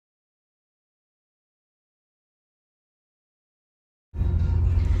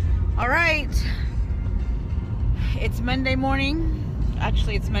All right, it's Monday morning.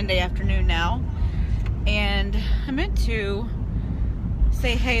 Actually, it's Monday afternoon now, and I meant to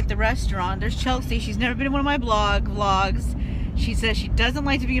say hey at the restaurant. There's Chelsea. She's never been in one of my vlogs. She says she doesn't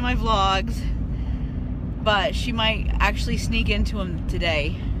like to be in my vlogs, but she might actually sneak into them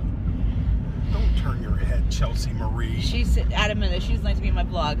today. Don't turn your head, Chelsea Marie. She's adamant that she doesn't like to be in my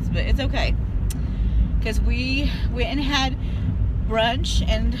vlogs, but it's okay, because we went and had brunch.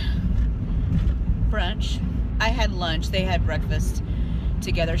 I had lunch. They had breakfast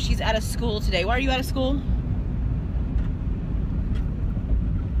together. She's out of school today. Why are you out of school?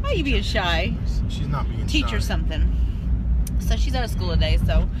 Why are you being shy? She's not being shy. Teach her something. So she's out of school today.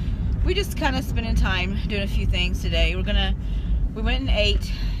 So we just kind of spending time doing a few things today. We went and ate,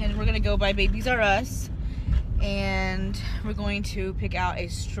 and we're gonna go by Babies R Us, and we're going to pick out a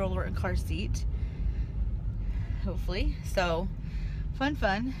stroller and car seat, hopefully. So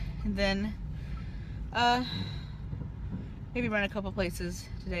fun. And then maybe run a couple places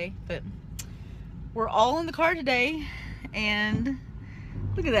today, but we're all in the car today. And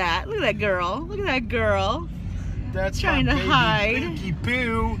look at that girl. That's trying to hide. Pinky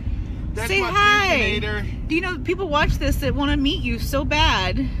Poo. That's Say my hi. Baconator. Do you know people watch this that want to meet you so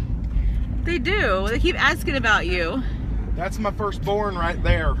bad? They do. They keep asking about you. That's my firstborn right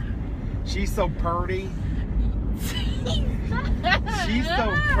there. She's so purty. She's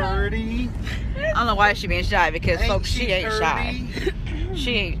so purty. I don't know why she's being shy, because folks, she ain't shy.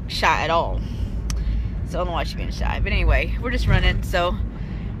 She ain't shy at all. So I don't know why she's being shy. But anyway, we're just running, so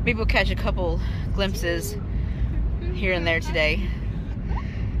maybe we'll catch a couple glimpses here and there today.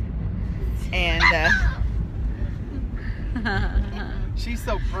 And she's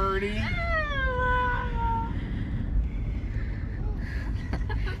so pretty.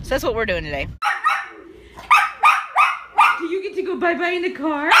 So that's what we're doing today. Do you get to go bye-bye in the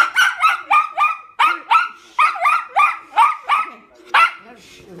car?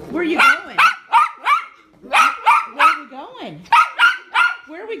 Where are you going?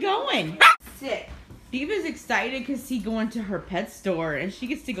 Where are we going? Sit. Diva's excited because she's going to her pet store, and she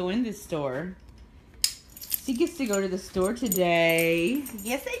gets to go in this store. She gets to go to the store today.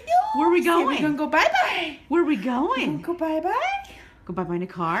 Yes, I do. Where are we going? We're going to go bye-bye. Where are we going? Go bye-bye. Go bye-bye in a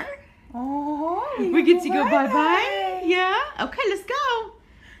car? Oh, we get to go bye-bye? Yeah? Okay, let's go.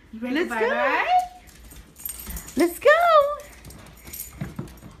 You ready Let's to go bye-bye? Let's go.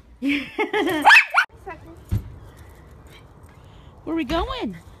 Where are we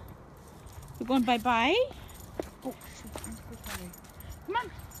going? We're going bye-bye? Oh, come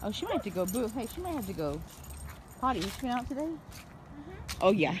on. Oh, she might have to go boo. Hey, she might have to go potty. Has she been out today?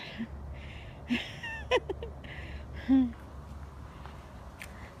 Oh, yeah.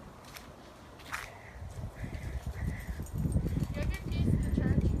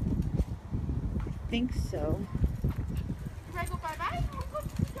 I think so.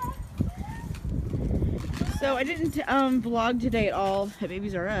 So I didn't vlog today at all at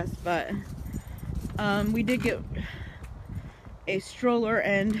Babies R Us, but we did get a stroller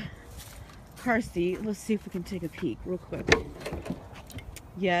and car seat. Let's see if we can take a peek real quick.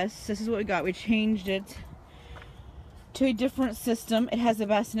 Yes, this is what we got. We changed it to a different system. It has a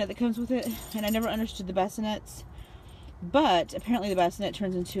bassinet that comes with it, and I never understood the bassinets, but apparently the bassinet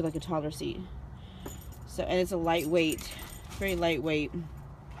turns into like a toddler seat. So, and it's a lightweight, very lightweight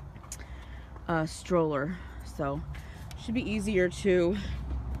stroller. So should be easier to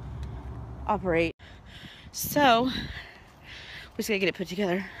operate. So we're just gonna get it put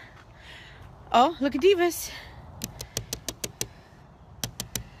together. Oh, look at Divas.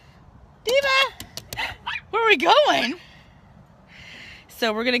 Diva, where are we going?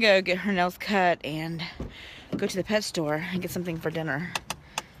 So we're gonna go get her nails cut and go to the pet store and get something for dinner.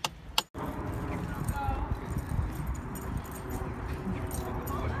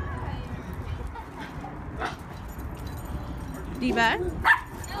 Diva?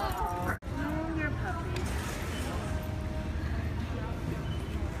 Oh, your puppy.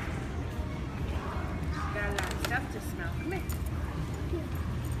 Got a lot of stuff to smell. Come here.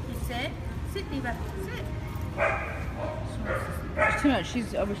 You sit. Sit, Diva. Sit. It's too much.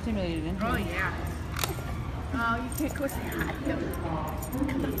 She's overstimulated. Isn't she? Oh, yeah. Oh, you can't go say hi.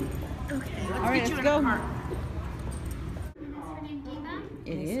 Okay, let's All right, get you let's in go. the car. Is her name Diva?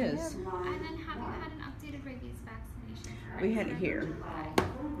 It is. And then have you had an updated rabies vaccination? We had it here. Do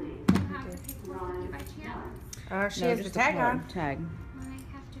you have the paperwork with you by chance? She has the tag on. Tag. I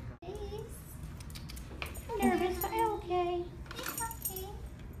have to go. I'm nervous. Are you okay? It's okay.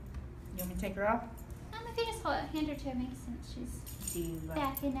 You want me to take her off? If you just hand her to me since she's Diva.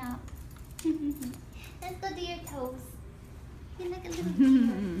 backing up. Let's go do your toes. You're like a little deer.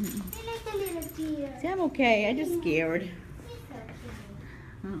 You're like a little deer. See, I'm okay. I just scared. You're so cute.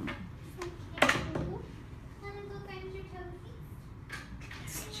 Oh. So cute. Wanna go find your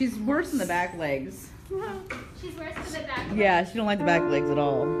toesies? She's worse than the back legs. She's worse for the back. Yeah, she don't like the back legs at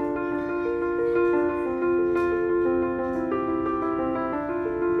all.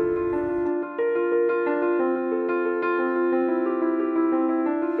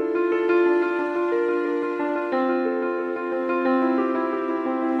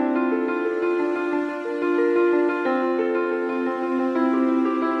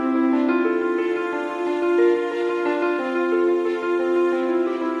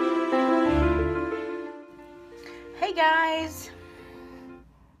 Hey guys,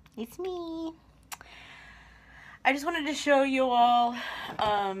 it's me. I just wanted to show you all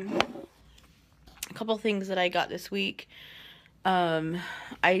a couple things that I got this week.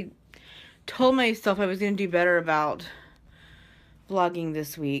 I told myself I was going to do better about vlogging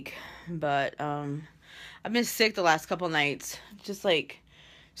this week, but I've been sick the last couple nights, just like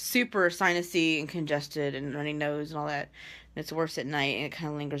super sinusy and congested and runny nose and all that, and it's worse at night and it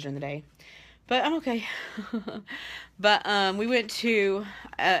kind of lingers during the day. But I'm okay. But we went to,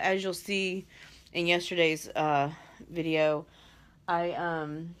 as you'll see in yesterday's video,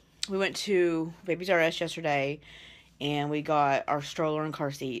 we went to Babies R Us yesterday, and we got our stroller and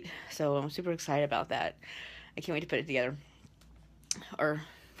car seat. So I'm super excited about that. I can't wait to put it together, or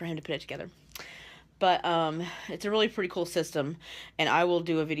for him to put it together. But it's a really pretty cool system, and I will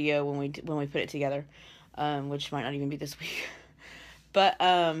do a video when we put it together, which might not even be this week. But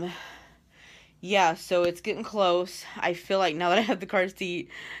yeah, so it's getting close. I feel like now that I have the car seat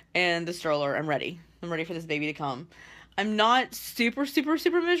and the stroller, I'm ready. I'm ready for this baby to come. I'm not super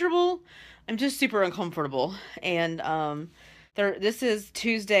miserable. I'm just super uncomfortable. And this is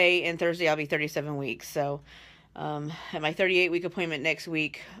Tuesday, and Thursday I'll be 37 weeks. So at my 38-week appointment next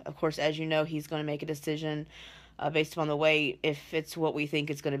week, of course, as you know, he's going to make a decision based upon the weight. If it's what we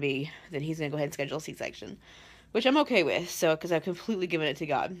think it's going to be, then he's going to go ahead and schedule a C-section, which I'm okay with. So, because I've completely given it to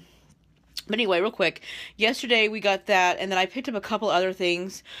God. But anyway, real quick, yesterday we got that, and then I picked up a couple other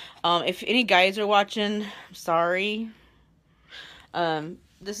things. If any guys are watching, I'm sorry.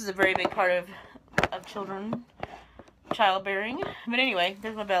 This is a very big part of childbearing. But anyway,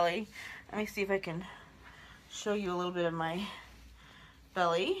 there's my belly. Let me see if I can show you a little bit of my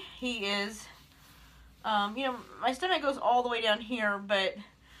belly. He is, you know, my stomach goes all the way down here, but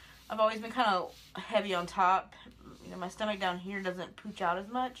I've always been kind of heavy on top. You know, my stomach down here doesn't pooch out as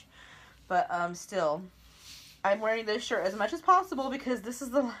much. But still, I'm wearing this shirt as much as possible because this is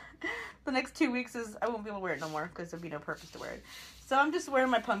the next 2 weeks is I won't be able to wear it no more because there'd be no purpose to wear it. So I'm just wearing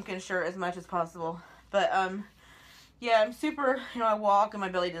my pumpkin shirt as much as possible. But yeah, I'm super, you know, I walk and my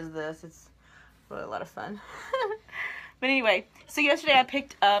belly does this. It's really a lot of fun. But anyway, so yesterday I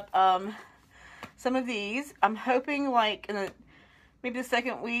picked up some of these. I'm hoping like in maybe the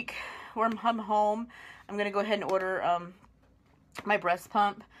second week where I'm home, I'm gonna go ahead and order my breast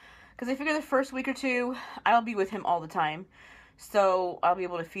pump. Because I figure the first week or two, I'll be with him all the time. So I'll be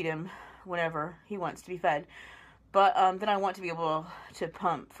able to feed him whenever he wants to be fed. But then I want to be able to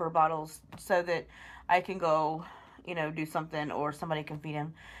pump for bottles so that I can go, you know, do something or somebody can feed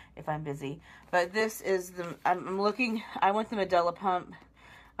him if I'm busy. But this is I want the Medela pump.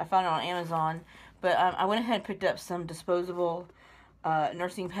 I found it on Amazon. But I went ahead and picked up some disposable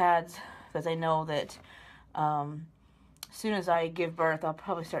nursing pads because I know that as soon as I give birth, I'll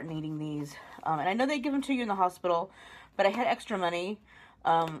probably start needing these. And I know they give them to you in the hospital, but I had extra money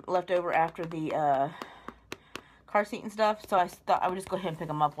left over after the car seat and stuff, so I thought I would just go ahead and pick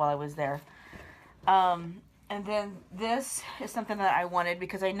them up while I was there. And then this is something that I wanted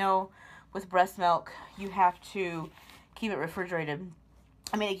because I know with breast milk, you have to keep it refrigerated.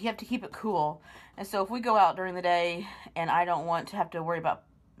 I mean, you have to keep it cool. And so if we go out during the day and I don't want to have to worry about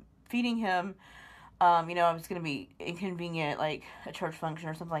feeding him, you know, it's going to be inconvenient, like a church function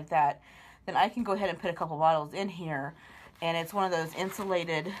or something like that, then I can go ahead and put a couple bottles in here. And it's one of those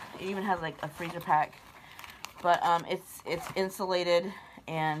insulated, it even has like a freezer pack, but it's insulated,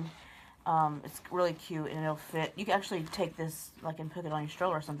 and it's really cute, and it'll fit. You can actually take this like and put it on your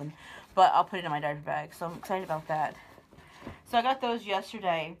stroller or something, but I'll put it in my diaper bag, so I'm excited about that. So I got those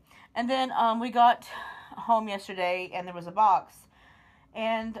yesterday, and then we got home yesterday, and there was a box.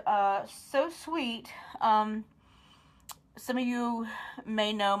 And so sweet. Some of you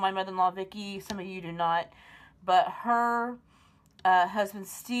may know my mother-in-law Vicky, some of you do not, but her husband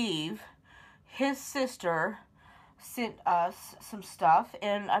Steve, his sister sent us some stuff,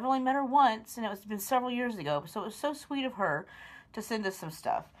 and I've only met her once, and it's been several years ago, so it was so sweet of her to send us some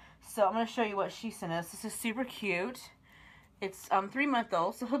stuff. So I'm going to show you what she sent us. This is super cute, It's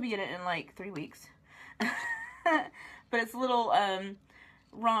 3-month-old, so he'll be in it in like 3 weeks. But it's a little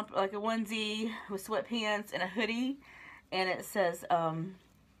romp, like a onesie with sweatpants and a hoodie, and it says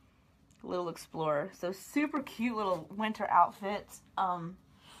Little Explorer. So super cute little winter outfits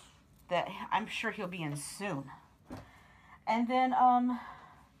that I'm sure he'll be in soon. And then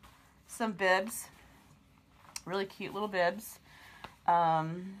some bibs, really cute little bibs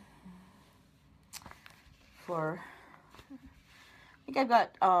for, I think I've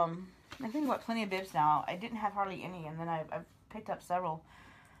got plenty of bibs now. I didn't have hardly any, and then I've picked up several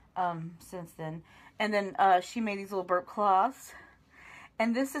since then. And then she made these little burp cloths,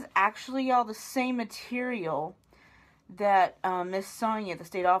 and this is actually, y'all, the same material that Miss Sonia at the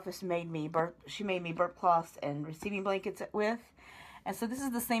state office made me. She made me burp cloths and receiving blankets with. And so this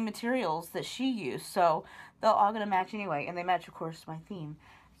is the same materials that she used. So they're all going to match anyway. And they match, of course, my theme.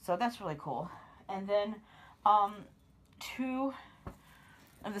 So that's really cool. And then 2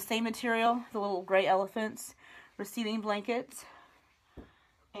 of the same material, the little gray elephants receiving blankets.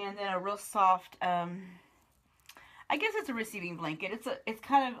 And then a real soft, I guess it's a receiving blanket. It's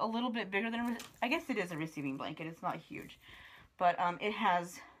kind of a little bit bigger than, I guess it is a receiving blanket. It's not huge. But it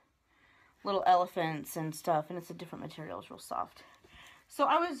has little elephants and stuff. And it's a different material. It's real soft. So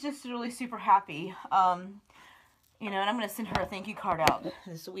I was just really super happy, you know, and I'm going to send her a thank you card out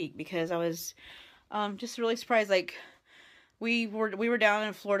this week because I was just really surprised. Like, we were down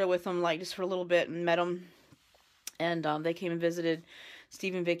in Florida with them, like, just for a little bit and met them. And they came and visited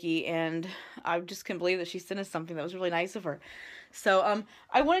Steve and Vicky, and I just couldn't believe that she sent us something that was really nice of her. So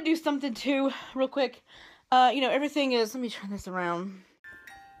I want to do something, too, real quick. You know, everything is, let me turn this around.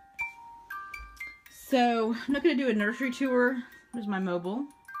 So, I'm not going to do a nursery tour. Here's my mobile.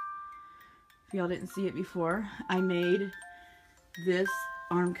 If y'all didn't see it before, I made this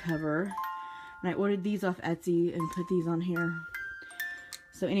arm cover. And I ordered these off Etsy and put these on here.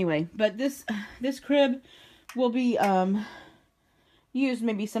 So anyway, but this crib will be used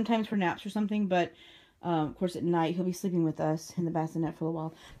maybe sometimes for naps or something. But of course at night he'll be sleeping with us in the bassinet for a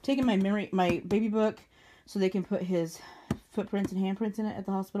while. I'm taking my baby book so they can put his footprints and handprints in it at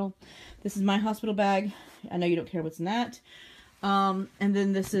the hospital. This is my hospital bag. I know you don't care what's in that. And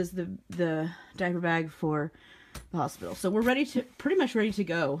then this is the diaper bag for the hospital. So we're pretty much ready to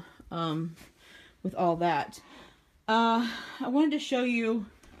go, with all that. I wanted to show you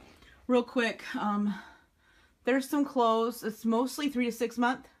real quick, there's some clothes. It's mostly 3 to 6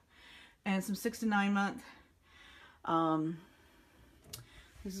 month and some 6 to 9 month.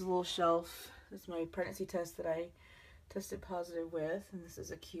 This is a little shelf. This is my pregnancy test that I tested positive with, and this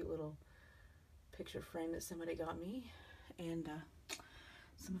is a cute little picture frame that somebody got me. And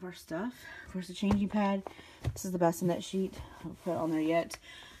some of our stuff. Of course, the changing pad. This is the bassinet sheet. I haven't put it on there yet.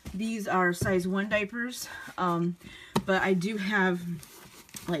 These are size 1 diapers. But I do have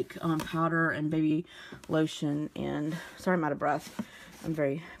like powder and baby lotion and, sorry I'm out of breath. I'm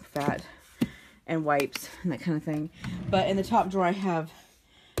very fat. And wipes and that kind of thing. But in the top drawer I have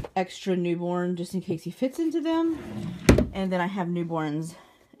extra newborn just in case he fits into them. And then I have newborns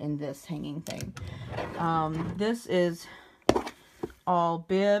in this hanging thing. This is all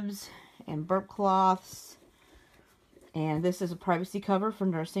bibs and burp cloths, and this is a privacy cover for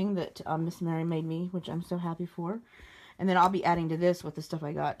nursing that Miss Mary made me, which I'm so happy for. And then I'll be adding to this with the stuff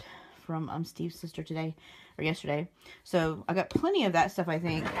I got from Steve's sister today or yesterday. So I got plenty of that stuff, I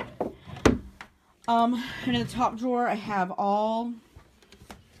think. And in the top drawer I have all,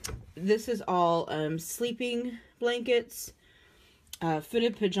 this is all sleeping blankets,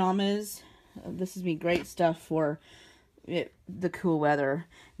 fitted pajamas. This is great stuff for the cool weather.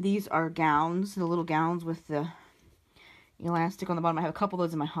 These are gowns, the little gowns with the elastic on the bottom. I have a couple of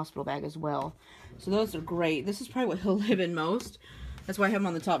those in my hospital bag as well. So those are great. This is probably what he'll live in most. That's why I have them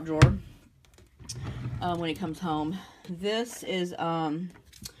on the top drawer when he comes home. This is all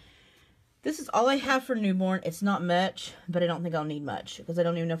I have for newborn. It's not much, but I don't think I'll need much because I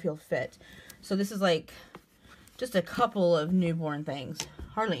don't even know if he'll fit. So this is like just a couple of newborn things.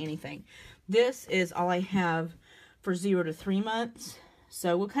 Hardly anything. This is all I have for 0 to 3 months.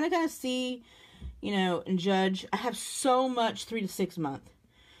 So we'll kind of see, you know, and judge. I have so much 3 to 6 month.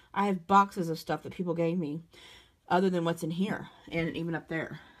 I have boxes of stuff that people gave me other than what's in here and even up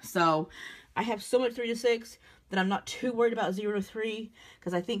there. So I have so much 3 to 6 that I'm not too worried about 0 to 3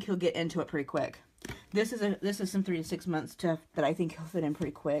 because I think he'll get into it pretty quick. This is some 3 to 6 month stuff that I think he'll fit in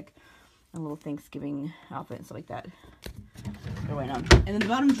pretty quick. A little Thanksgiving outfit and stuff like that. And then the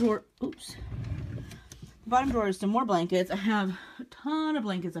bottom drawer, oops. The bottom drawer is some more blankets. I have a ton of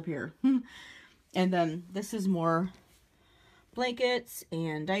blankets up here. And then this is more blankets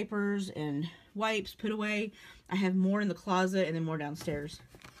and diapers and wipes put away. I have more in the closet and then more downstairs.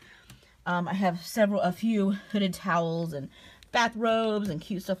 I have a few hooded towels and bathrobes and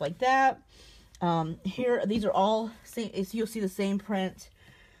cute stuff like that. Here, these are all same. You'll see the same print.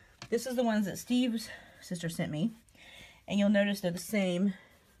 This is the ones that Steve's sister sent me, and you'll notice they're the same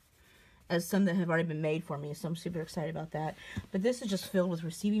as some that have already been made for me, so I'm super excited about that. But this is just filled with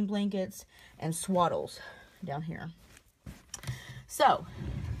receiving blankets and swaddles down here. So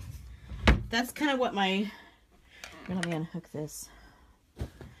that's kind of what my, let me unhook this.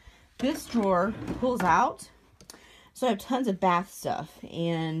 This drawer pulls out, so I have tons of bath stuff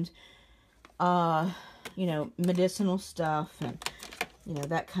and you know, medicinal stuff and you know,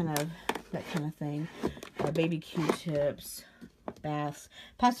 that kind of thing. Baby Q-tips, baths,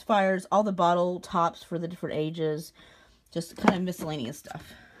 pacifiers, all the bottle tops for the different ages, just kind of miscellaneous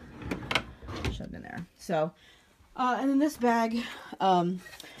stuff shoved in there. So, and then this bag,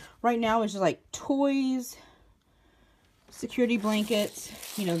 right now is just like toys, security blankets,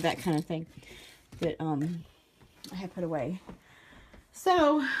 you know, that kind of thing that I have put away.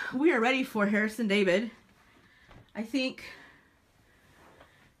 So we are ready for Harrison David. I can't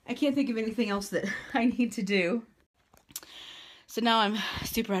think of anything else that I need to do. So now I'm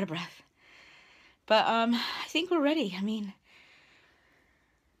super out of breath. But I think we're ready. I mean,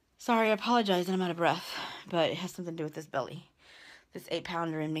 sorry, I apologize that I'm out of breath, but it has something to do with this belly. This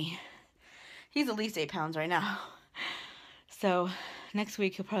 8-pounder in me. He's at least 8 pounds right now. So next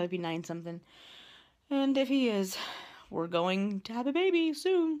week he'll probably be 9-something. And if he is, we're going to have a baby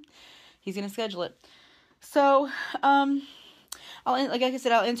soon. He's going to schedule it. So, like I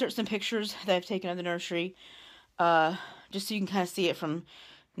said, I'll insert some pictures that I've taken of the nursery, just so you can kind of see it from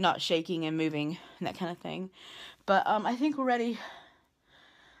not shaking and moving and that kind of thing. But I think we're ready.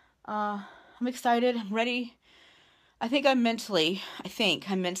 I'm excited. I'm ready. I think I'm mentally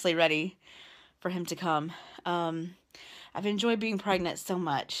ready for him to come. I've enjoyed being pregnant so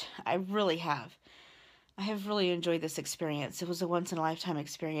much. I really have. I have really enjoyed this experience. It was a once-in-a-lifetime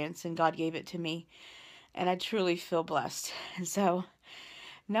experience, and God gave it to me. And I truly feel blessed. And so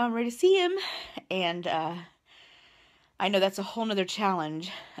now I'm ready to see him. And I know that's a whole nother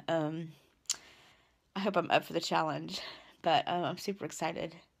challenge. I hope I'm up for the challenge. But I'm super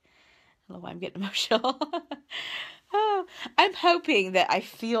excited. I don't know why I'm getting emotional. Oh, I'm hoping that I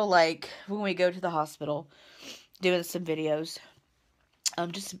feel like when we go to the hospital doing some videos,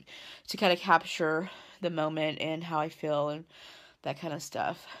 just to kind of capture the moment and how I feel and that kind of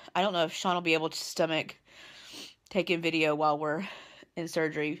stuff. I don't know if Sean will be able to stomach taking video while we're in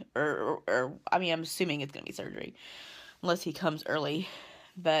surgery, or I mean, I'm assuming it's going to be surgery, unless he comes early.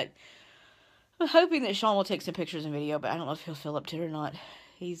 But I'm hoping that Sean will take some pictures and video, but I don't know if he'll feel up to it or not.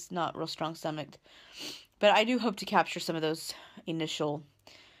 He's not real strong-stomached. But I do hope to capture some of those initial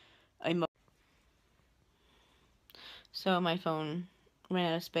emotions. So my phone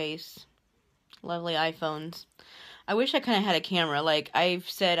ran out of space. Lovely iPhones. I wish I kind of had a camera. Like I've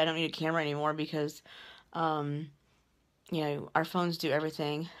said, I don't need a camera anymore because, you know, our phones do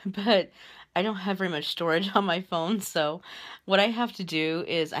everything. But I don't have very much storage on my phone. So what I have to do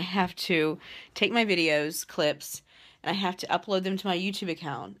is I have to take my videos, clips, and I have to upload them to my YouTube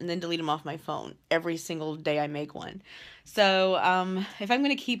account and then delete them off my phone every single day I make one. So if I'm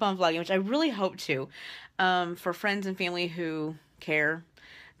going to keep on vlogging, which I really hope to, for friends and family who care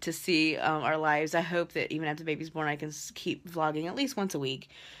to see our lives, I hope that even after the baby's born, I can keep vlogging at least once a week.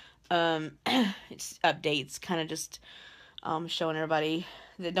 It's updates, kind of just showing everybody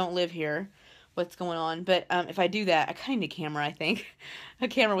that don't live here what's going on. But if I do that, I kind of need a camera, I think. A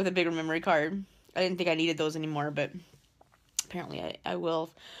camera with a bigger memory card. I didn't think I needed those anymore, but apparently I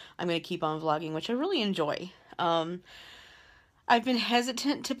will. I'm going to keep on vlogging, which I really enjoy. I've been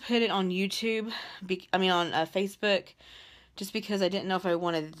hesitant to put it on YouTube, on Facebook, just because I didn't know if I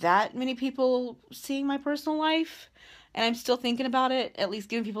wanted that many people seeing my personal life. And I'm still thinking about it, at least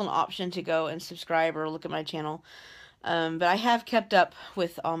giving people an option to go and subscribe or look at my channel. But I have kept up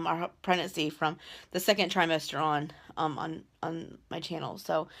with our pregnancy from the second trimester on my channel.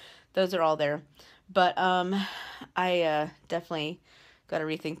 So those are all there. But I definitely got to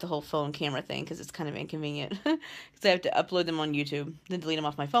rethink the whole phone camera thing because it's kind of inconvenient. Because I have to upload them on YouTube, then delete them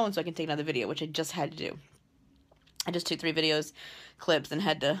off my phone so I can take another video, which I just had to do. I just took 3 videos, clips, and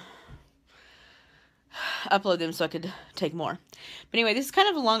had to upload them so I could take more. But anyway, this is kind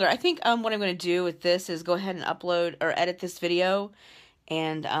of longer. I think what I'm going to do with this is go ahead and upload or edit this video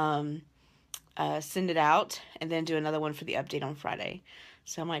and send it out, and then do another one for the update on Friday.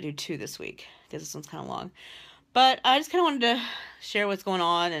 So I might do 2 this week because this one's kind of long. But I just kind of wanted to share what's going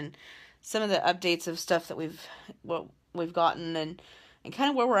on and some of the updates of stuff that we've gotten and kind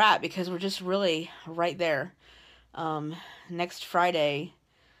of where we're at, because we're just really right there. Next Friday,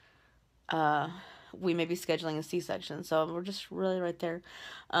 we may be scheduling a C-section, so we're just really right there.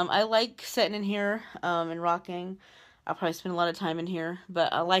 I like sitting in here and rocking. I'll probably spend a lot of time in here,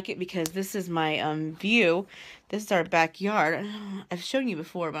 but I like it because this is my view. This is our backyard. I've shown you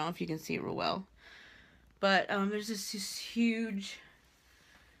before, but I don't know if you can see it real well. But there's this huge,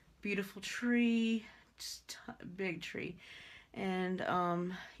 beautiful tree, just a big tree. And,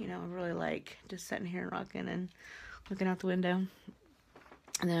 you know, I really like just sitting here and rocking and looking out the window.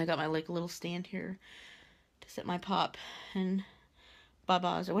 And then I got my like little stand here to set my pop and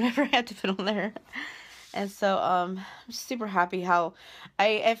babas or whatever I had to put on there. And so I'm super happy how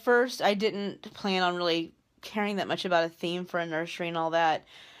at first I didn't plan on really caring that much about a theme for a nursery and all that.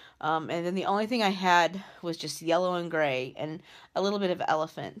 And then the only thing I had was just yellow and gray and a little bit of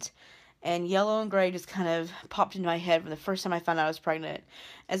elephant. And yellow and gray just kind of popped into my head from the first time I found out I was pregnant.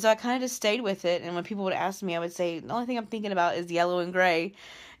 And so I kind of just stayed with it. And when people would ask me, I would say, the only thing I'm thinking about is yellow and gray.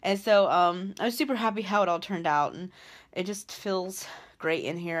 And so I was super happy how it all turned out. And it just feels great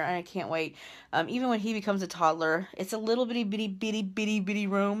in here. And I can't wait. Even when he becomes a toddler, it's a little bitty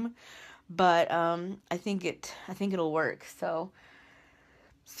room. But I think it'll work. So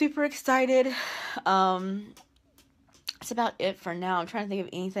super excited. That's about it for now. I'm trying to think of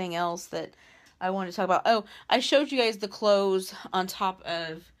anything else that I wanted to talk about. Oh, I showed you guys the clothes on top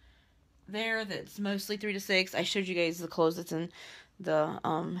of there that's mostly 3 to 6. I showed you guys the clothes that's in the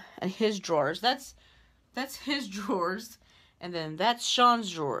in his drawers. That's his drawers, and then that's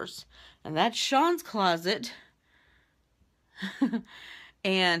Sean's drawers, and that's Sean's closet.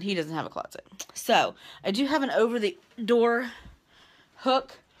 And he doesn't have a closet. So I do have an over the door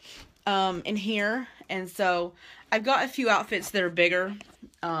hook in here, and so I've got a few outfits that are bigger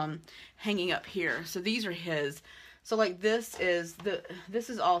hanging up here. So these are his. So like this is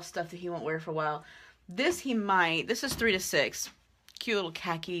all stuff that he won't wear for a while. This is 3 to 6. Cute little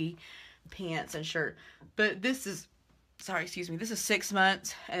khaki pants and shirt. But this is, this is 6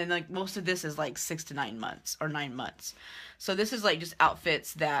 months, and like most of this is like 6 to 9 months or 9 months. So this is like just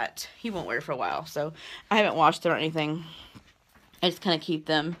outfits that he won't wear for a while. So I haven't washed it or anything. I just kind of keep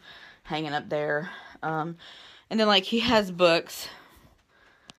them hanging up there. And then, like, he has books.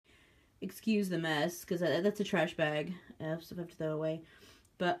 Excuse the mess, because that's a trash bag. Stuff I have to throw away.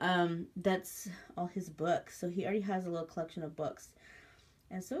 But, that's all his books. So, he already has a little collection of books.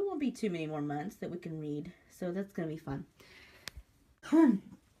 And so, it won't be too many more months that we can read. So, that's going to be fun.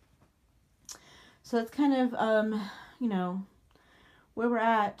 So, that's kind of, you know, where we're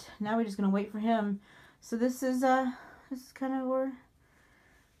at. Now, we're just going to wait for him. So, this is kind of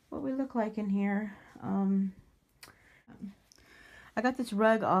what we look like in here. I got this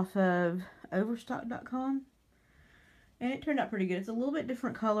rug off of Overstock.com, and it turned out pretty good. It's a little bit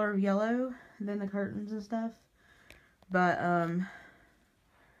different color of yellow than the curtains and stuff, but of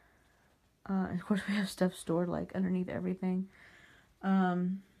course we have stuff stored like underneath everything, but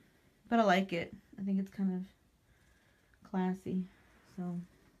I like it. I think it's kind of classy.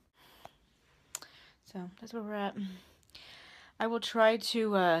 So that's where we're at. I will try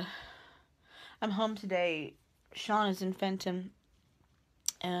to I'm home today. Sean is in Fenton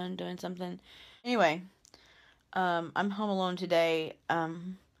and doing something. Anyway, I'm home alone today.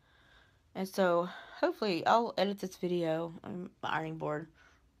 And so hopefully I'll edit this video on my ironing board,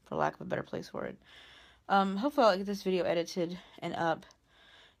 for lack of a better place for it. Hopefully I'll get this video edited and up,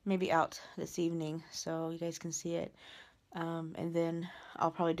 maybe out this evening so you guys can see it. And then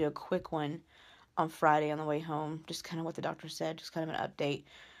I'll probably do a quick one on Friday on the way home, just kind of what the doctor said, just kind of an update.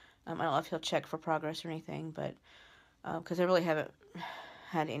 I don't know if he'll check for progress or anything, but because I really haven't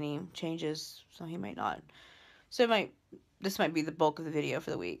had any changes, so he might not. So this might be the bulk of the video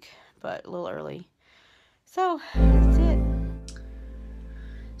for the week, but a little early. So that's it.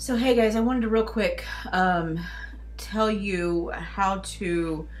 So hey guys, I wanted to real quick tell you how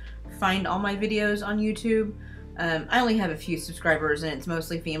to find all my videos on YouTube. I only have a few subscribers, and it's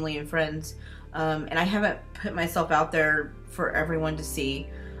mostly family and friends. And I haven't put myself out there for everyone to see.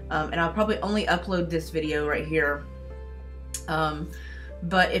 And I'll probably only upload this video right here.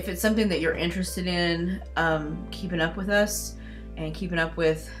 But if it's something that you're interested in, keeping up with us and keeping up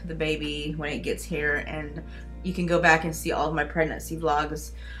with the baby when it gets here, and you can go back and see all of my pregnancy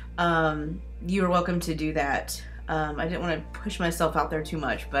vlogs, you are welcome to do that. I didn't want to push myself out there too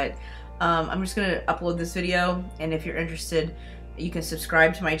much, but I'm just going to upload this video, and if you're interested, you can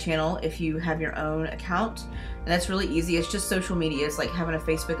subscribe to my channel if you have your own account. And that's really easy. It's just social media. It's like having a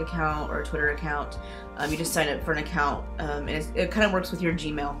Facebook account or a Twitter account. You just sign up for an account, and it kind of works with your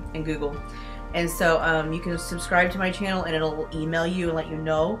Gmail and Google. And so you can subscribe to my channel and it'll email you and let you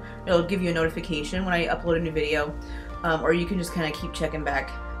know. It'll give you a notification when I upload a new video. Or you can just kind of keep checking back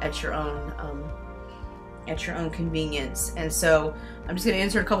at your own convenience. And so I'm just going to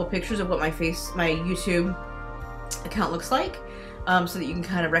insert a couple pictures of what my YouTube account looks like, so that you can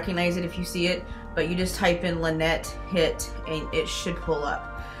kind of recognize it if you see it. But you just type in Lynette Hitt and it should pull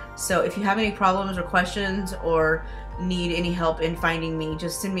up. So if you have any problems or questions or need any help in finding me,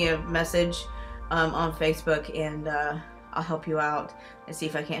 just send me a message on Facebook, and I'll help you out and see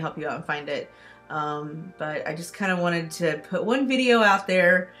if I can't help you out and find it. But I just kind of wanted to put one video out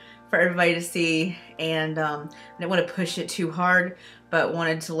there for everybody to see, and I didn't want to push it too hard, but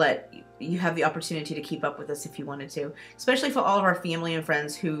wanted to let you have the opportunity to keep up with us if you wanted to, especially for all of our family and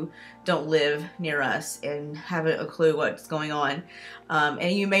friends who don't live near us and haven't a clue what's going on.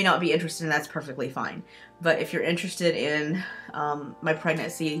 And you may not be interested, and that's perfectly fine. But if you're interested in my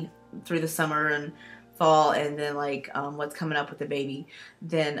pregnancy through the summer and fall, and then like what's coming up with the baby,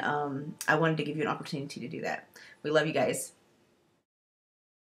 then I wanted to give you an opportunity to do that. We love you guys.